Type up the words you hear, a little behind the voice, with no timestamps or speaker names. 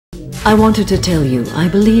I wanted to tell you, I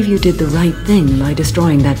believe you did the right thing by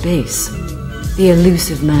destroying that base. The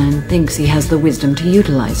elusive man thinks he has the wisdom to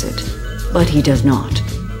utilize it, but he does not.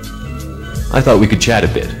 I thought we could chat a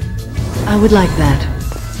bit. I would like that.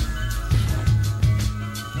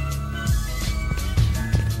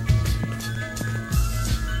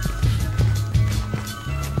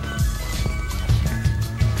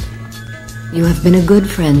 You have been a good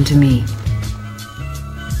friend to me.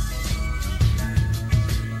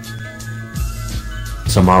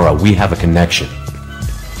 Samara, we have a connection.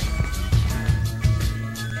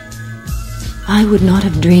 I would not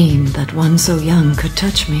have dreamed that one so young could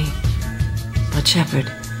touch me. But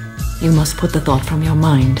Shepard, you must put the thought from your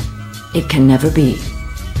mind. It can never be.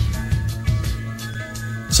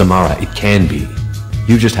 Samara, it can be.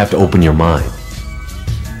 You just have to open your mind.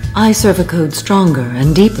 I serve a code stronger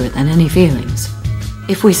and deeper than any feelings.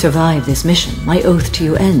 If we survive this mission, my oath to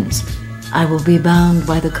you ends. I will be bound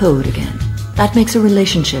by the code again. That makes a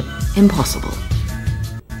relationship impossible.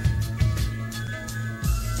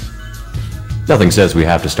 Nothing says we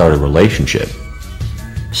have to start a relationship.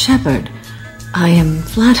 Shepard, I am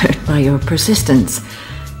flattered by your persistence.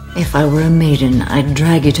 If I were a maiden, I'd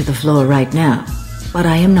drag you to the floor right now. But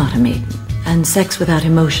I am not a maiden, and sex without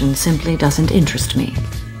emotion simply doesn't interest me.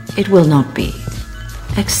 It will not be.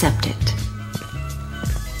 Accept it.